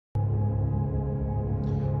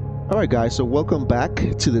All right, guys, so welcome back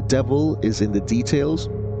to The Devil is in the Details.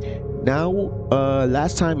 Now,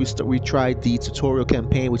 last time we tried the tutorial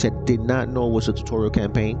campaign, which I did not know was a tutorial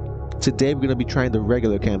campaign. Today, we're going to be trying the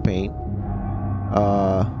regular campaign,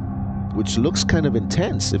 which looks kind of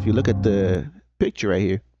intense if you look at the picture right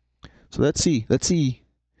here. So let's see,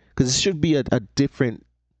 because it should be a different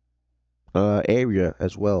area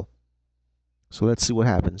as well. So let's see what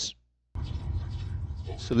happens.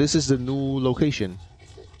 So this is the new location.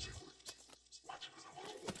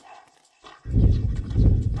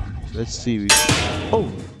 Let's see. Oh,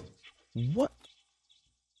 what?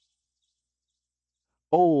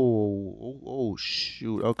 Oh,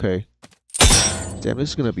 shoot. Okay. Damn, this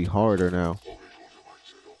is gonna be harder now.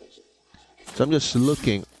 So I'm just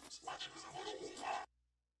looking.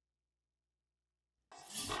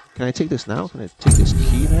 Can I take this now? Can I take this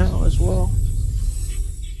key now as well?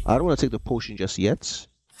 I don't want to take the potion just yet.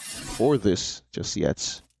 Or this just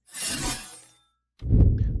yet.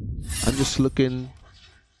 I'm just looking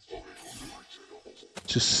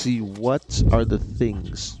to see what are the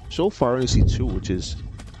things. So far I only see two, which is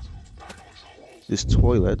this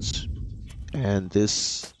toilet and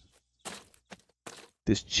this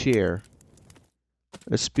chair.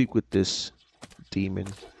 Let's speak with this demon.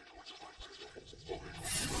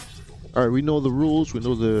 Alright, we know the rules, we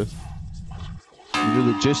know the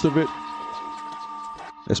gist of it.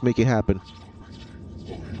 Let's make it happen.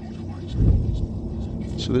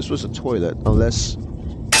 So this was a toilet, unless...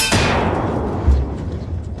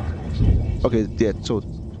 Okay, yeah, so...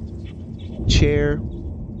 chair...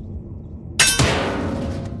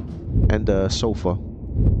 and a sofa.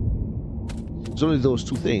 There's only those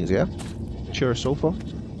two things, yeah? Chair, sofa?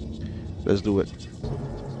 Let's do it.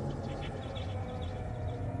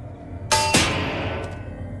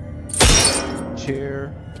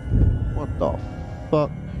 Chair... What the fuck?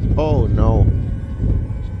 Oh no.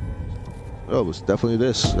 Oh, it was definitely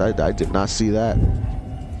this. I did not see that.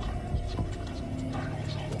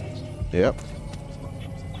 Yep.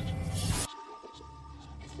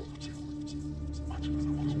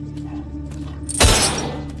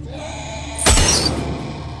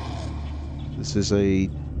 This is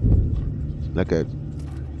like a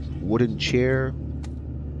wooden chair.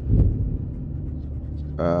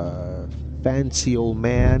 Fancy old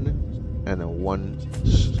man and a one.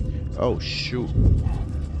 Oh shoot.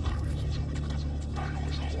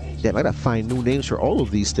 Damn, I gotta find new names for all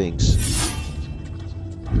of these things.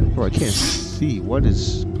 Bro, I can't see. What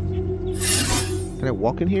is... Can I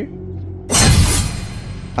walk in here?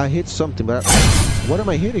 I hit something, but... What am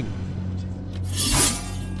I hitting?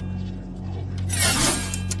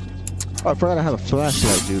 Oh, I forgot I have a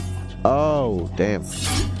flashlight, dude. Oh, damn.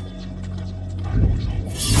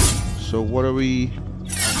 So what are we...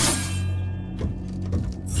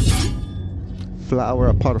 Flower,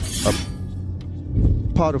 a pot of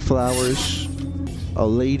flowers, a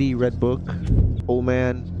lady, red book, old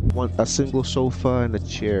man, a single sofa, and a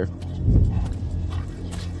chair.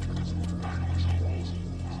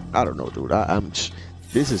 I don't know, dude.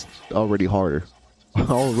 This is already harder.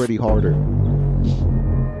 Already harder.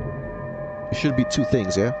 It should be two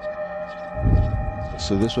things, yeah?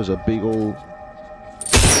 So this was a big old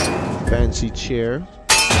fancy chair,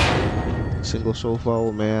 single sofa,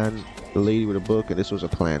 old man, the lady with a book, and this was a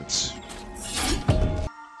plant.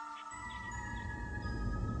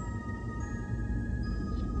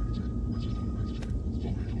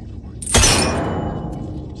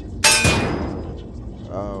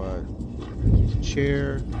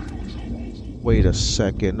 Chair. Wait a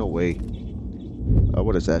second. No way.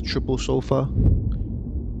 What is that? Triple sofa.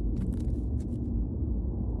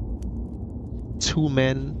 Two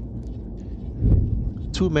men,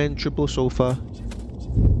 triple sofa,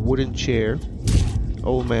 wooden chair,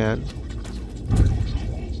 old man,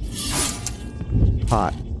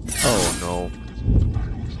 pot. Oh no.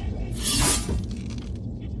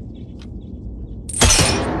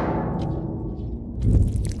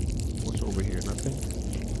 What's over here? Nothing.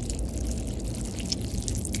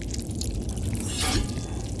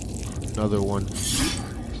 Another one.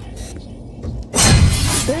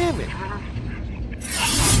 Damn it!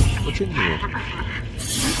 What's in here?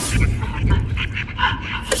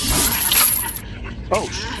 Oh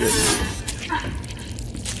shit.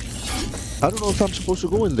 I don't know if I'm supposed to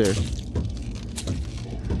go in there.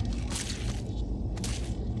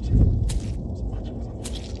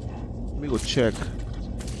 Let me go check.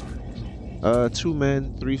 Two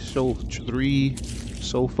men, three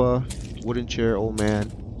sofa, wooden chair, old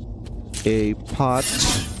man, a pot.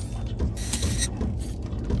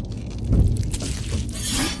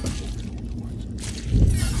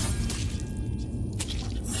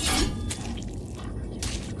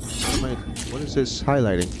 What is this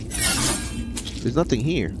highlighting? There's nothing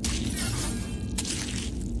here.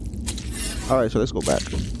 Alright, so let's go back.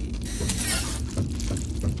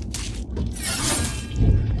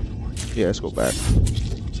 Yeah, let's go back.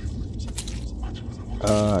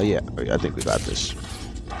 Yeah, I think we got this.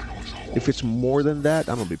 If it's more than that,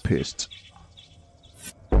 I'm gonna be pissed.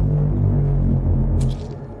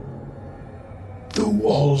 The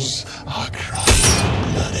walls are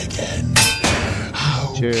crying blood again.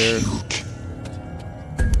 How Chair. cute.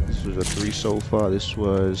 This was a 3 sofa. This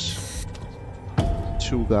was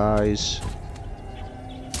 2 guys.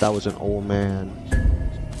 That was an old man.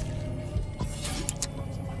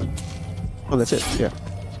 Oh, that's it. Yeah.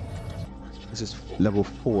 This is level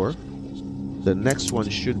 4. The next one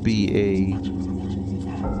should be a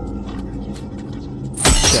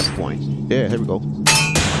checkpoint. Yeah, here we go.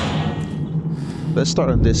 Let's start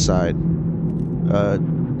on this side.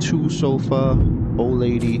 2 sofa, old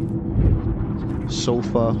lady,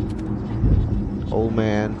 sofa, old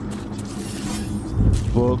man,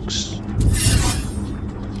 books.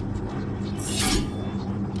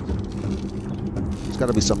 There's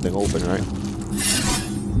gotta be something open, right?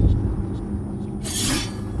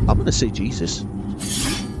 I'm gonna say Jesus.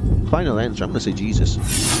 Final answer, I'm gonna say Jesus.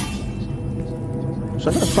 So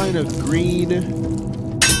I'm gonna find a green...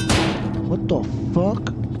 What the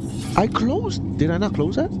fuck? I closed. Did I not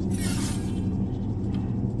close that?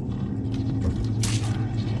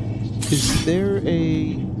 Is there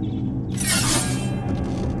a...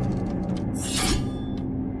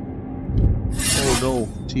 Oh no,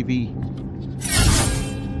 TV.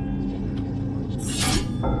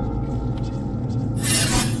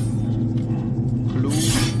 Blue,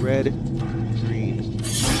 red, green.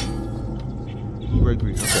 Blue, red,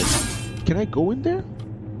 green. Okay. Can I go in there?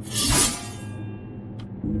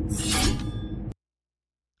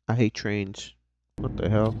 I hate trains. What the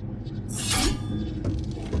hell?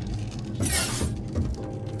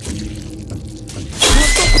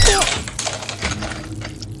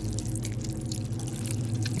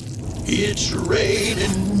 It's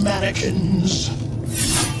raining mannequins.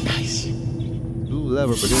 Nice. Blue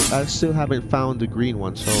lever, but I still haven't found the green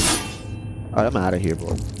one, so... Alright, I'm out of here,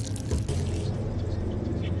 bro.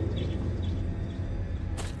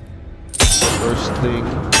 First thing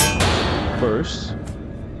first.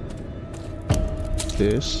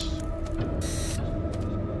 This.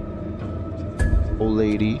 Old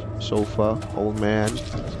lady, sofa, old man,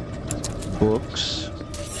 books.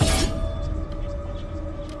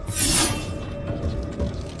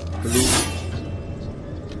 Blue.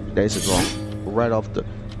 This is wrong. Right off the...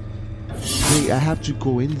 Wait, I have to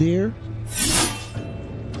go in there?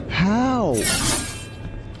 How?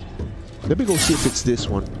 Let me go see if it's this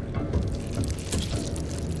one.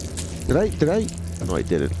 Did I? No, I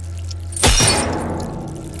didn't.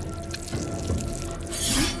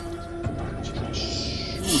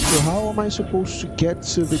 So how am I supposed to get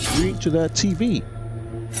to the green, to that TV?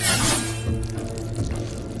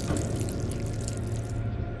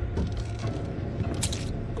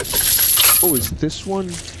 Oh, is this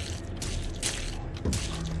one?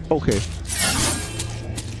 Okay.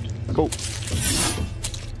 Go.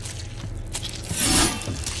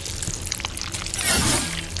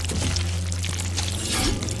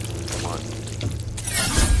 Come on.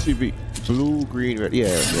 TV. Blue, green, red. Yeah,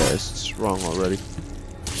 it's wrong already.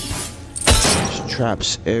 There's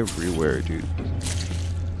traps everywhere, dude.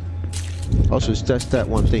 Also, it's just that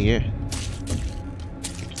one thing here.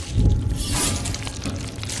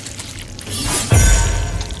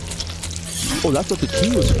 Oh, that's what the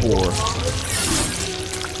key was for.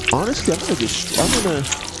 Honestly, I'm gonna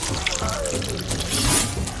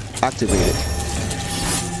activate it.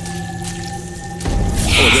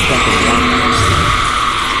 Oh, just like the one.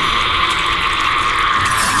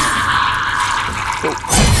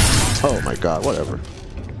 Oh my god, whatever.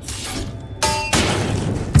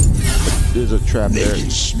 There's a trap there. They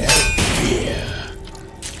can smell fear.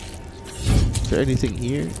 Is there anything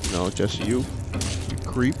here? No, just you. You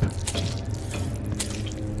creep.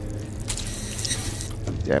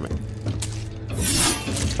 Damn it.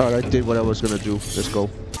 Alright, I did what I was gonna do. Let's go.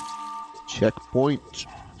 Checkpoint.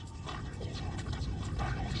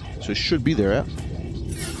 So it should be there, yeah?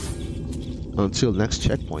 Until next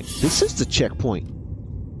checkpoint. This is the checkpoint.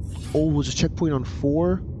 Oh, was a checkpoint on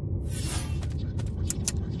 4?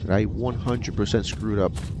 I 100% screwed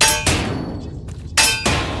up.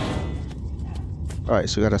 Alright,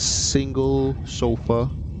 so we got a single sofa,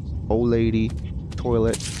 old lady,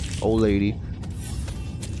 toilet, old lady,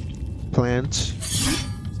 plant,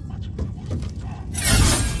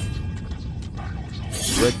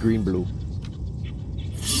 red, green, blue.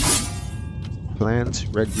 Plant,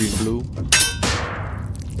 red, green, blue.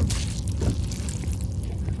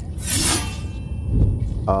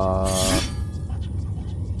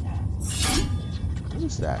 What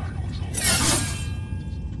is that?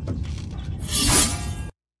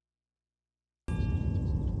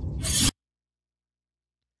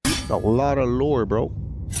 A lot of lore, bro.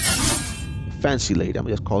 Fancy lady. I'm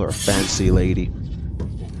gonna just call her a fancy lady.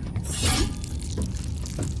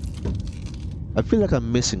 I feel like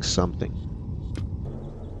I'm missing something.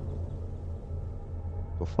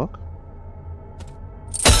 The fuck?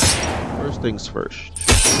 First things first.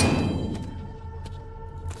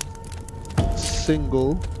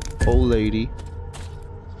 Single old lady.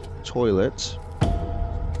 Toilet.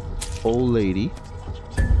 Old lady.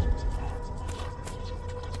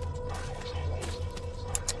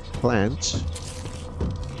 Plant.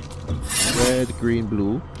 Red, green,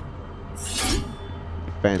 blue.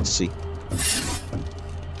 Fancy.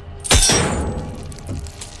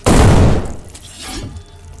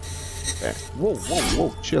 Yeah. Whoa, whoa,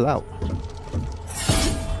 whoa, chill out.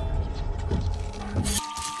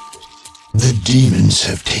 The demons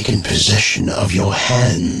have taken possession of your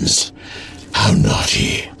hands. How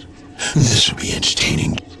naughty. This will be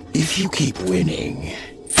entertaining. If you keep winning,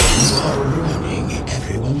 you are ruining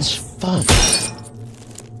everyone's fun.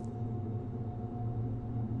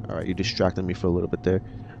 Alright, you distracted me for a little bit there.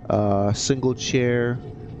 Single chair,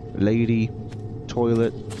 lady,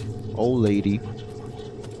 toilet, old lady,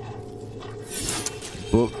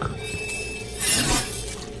 book,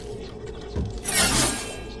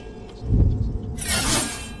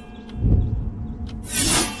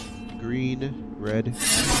 green, red,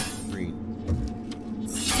 green.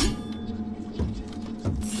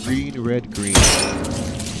 Green, red, green.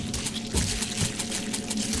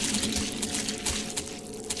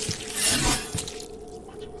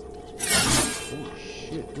 Oh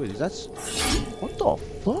shit, wait, is that... What the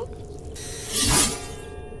fuck?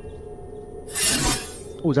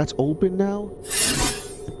 Oh, that's open now?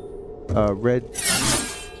 Red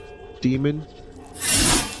demon.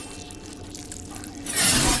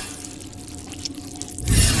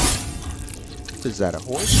 Is that a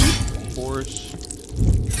horse? Horse.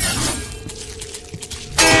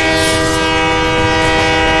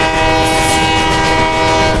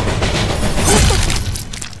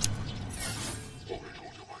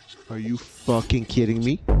 Are you fucking kidding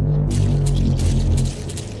me?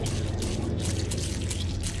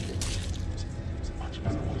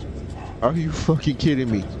 Are you fucking kidding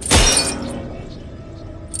me?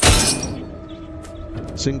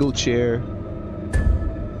 Single chair.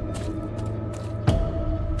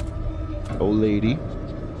 Old lady.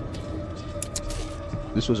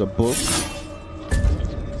 This was a book.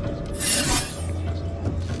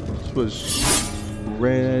 This was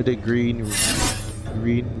red, green,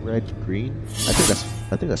 green, red, green. I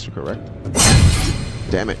think that's correct.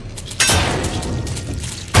 Damn it.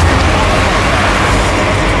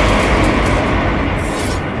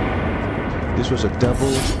 This was a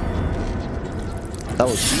devil. That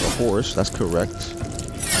was a horse, that's correct.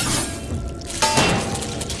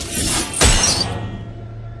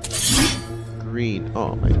 Green,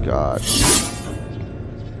 oh my god.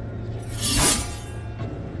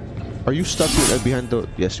 Are you stuck with, behind the...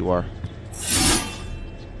 Yes, you are.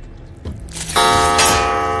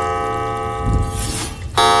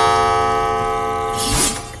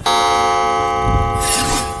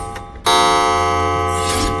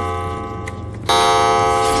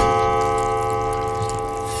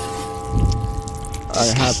 I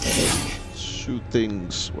have two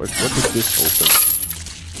things. What did this open?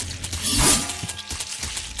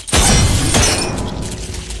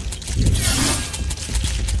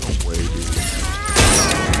 No way, dude.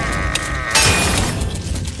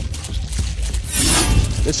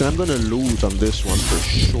 Listen, I'm gonna lose on this one for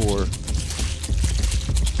sure.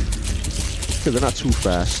 Because they're not too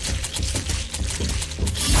fast.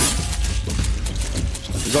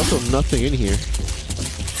 There's also nothing in here.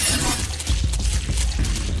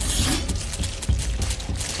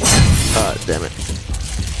 Ah, damn it.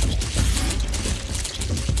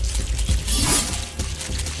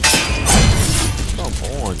 Come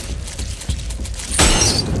on.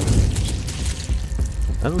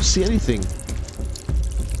 I don't see anything.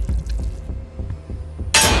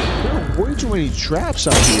 There are way too many traps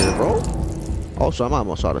out here, bro. Also, I'm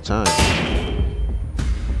almost out of time.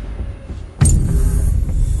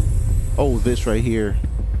 Oh, this right here.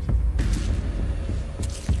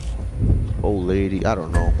 Old lady, I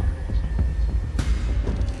don't know.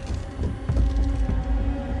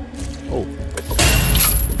 Oh.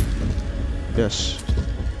 Yes.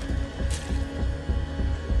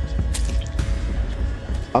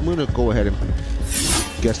 I'm gonna go ahead and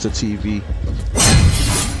guess the TV.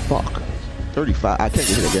 Fuck. 35. I can't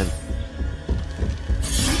get hit again.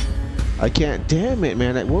 I can't. Damn it,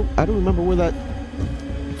 man. I don't remember where that.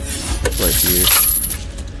 Right here.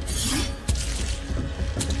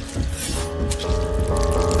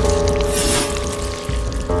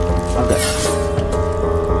 I'm dead.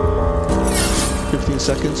 15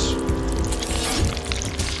 seconds.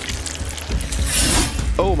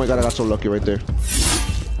 Oh my god, I got so lucky right there.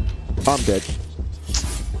 I'm dead.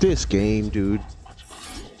 This game, dude.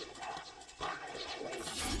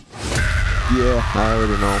 Yeah, I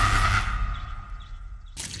already know.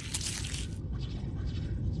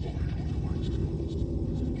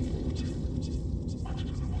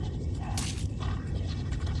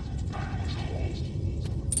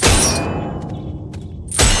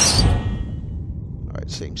 Alright,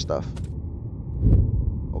 same stuff.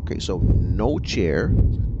 Okay, so no chair.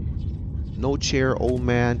 No chair, old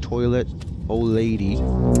man, toilet, old lady.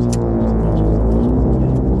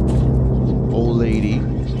 Old lady.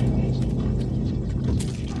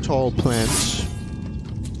 Tall plants.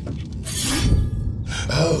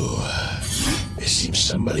 Oh, it seems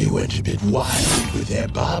somebody went a bit wild with their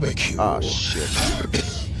barbecue. Ah, shit.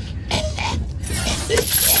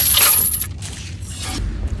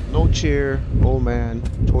 No chair, old man,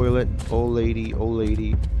 toilet, old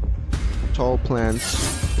lady, tall plants.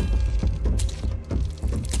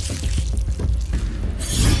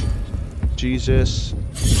 Jesus,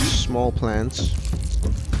 small plants.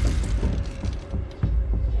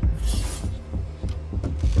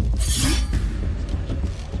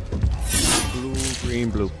 Blue, green,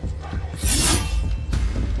 blue.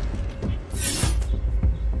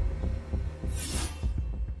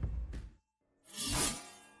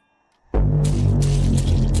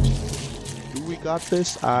 Do we got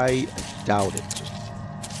this? I doubt it.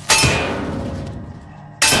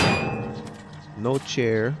 No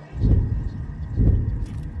chair.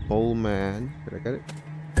 Old man. Did I get it?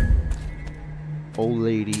 Old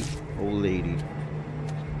lady. Old lady.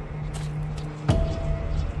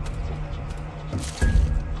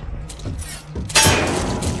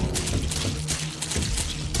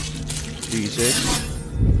 Jesus.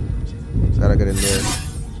 Gotta get in there.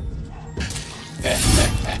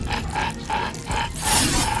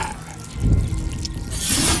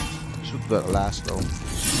 Shoot that last though.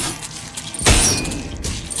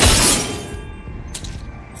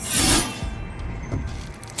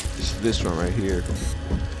 This one right here.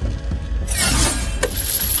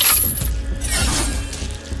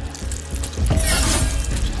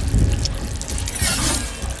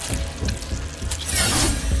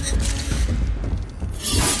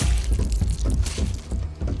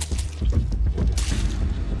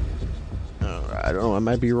 I don't know, I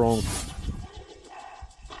might be wrong. Ooh,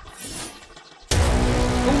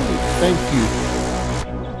 thank you.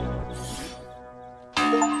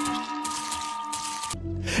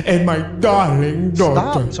 And my darling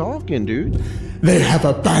daughter. Stop talking, dude. They have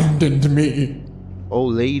abandoned me.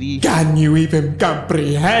 Old lady. Can you even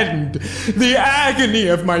comprehend the agony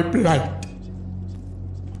of my plight?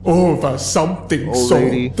 Over something Old so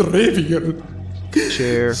lady. trivial,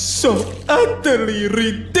 Chair. so utterly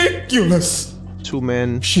ridiculous. Two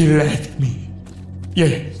men. She left me.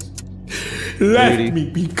 Yes, left Lady. me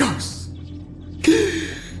because.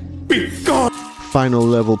 Final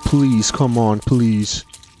level, please. Come on, please.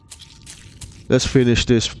 Let's finish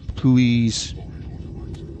this, please.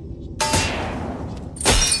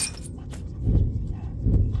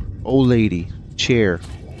 Old lady, chair.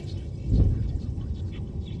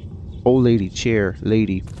 Old lady, chair,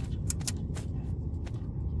 lady.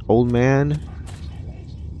 Old man,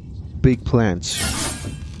 big plants.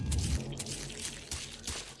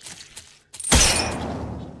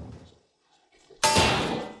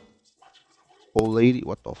 Old lady,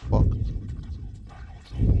 what the fuck?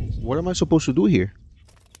 What am I supposed to do here?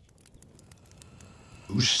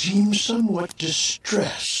 You seem somewhat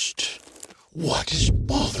distressed. What is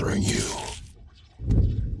bothering you?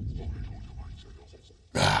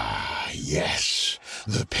 Ah, yes,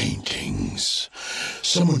 the paintings.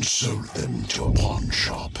 Someone sold them to a pawn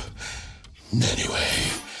shop.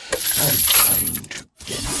 Anyway, I'm trying to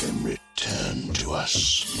get them returned to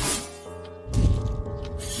us.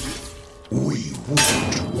 We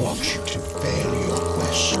wouldn't want you to fail your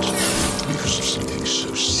quest because of something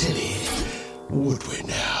so silly, would we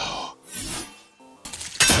now?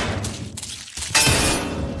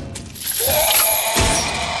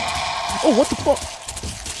 Oh, what the fuck?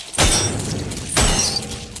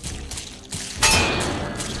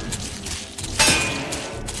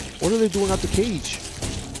 What are they doing out the cage?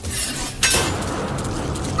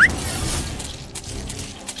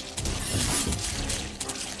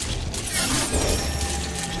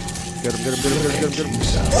 Get him, get him, get him, get him, get him, get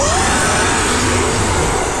him.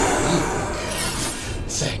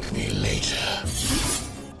 Thank me later.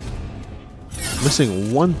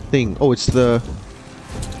 Missing one thing. Oh, it's the...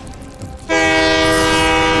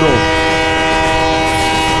 No.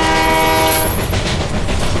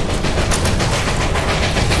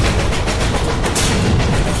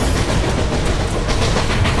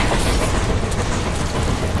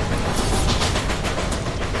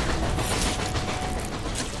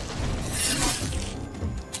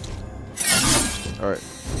 Alright,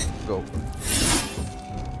 go.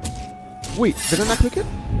 Wait, did I not click it?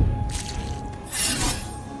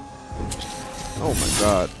 Oh my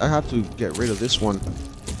god, I have to get rid of this one.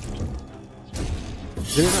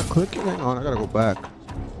 Did I not click it? Hang on, I gotta go back.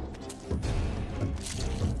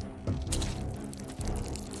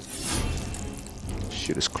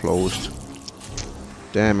 Shit is closed.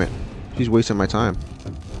 Damn it. He's wasting my time.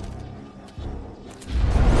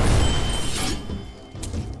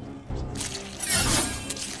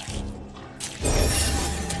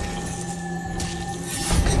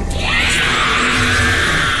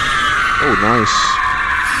 Oh, nice.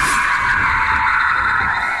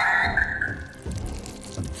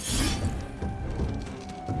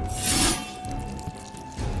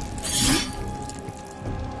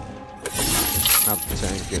 I'm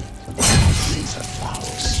tanking. Leave a foul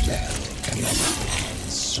smell in your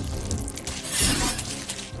hands.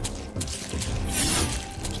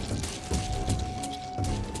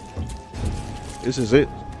 This is it.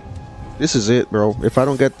 This is it, bro. If I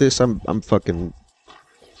don't get this, I'm fucking...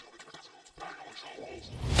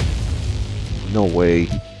 No way.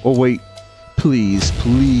 Oh, wait. Please,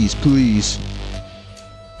 please, please.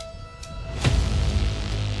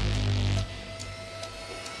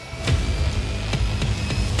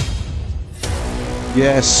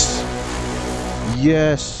 Yes.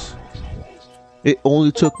 Yes. It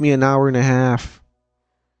only took me an hour and a half.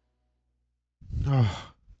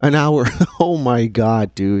 An hour. Oh my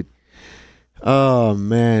god, dude. Oh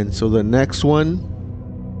man. So the next one,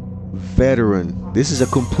 Veteran. This is a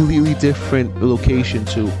completely different location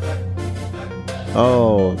too.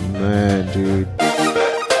 Oh man, dude.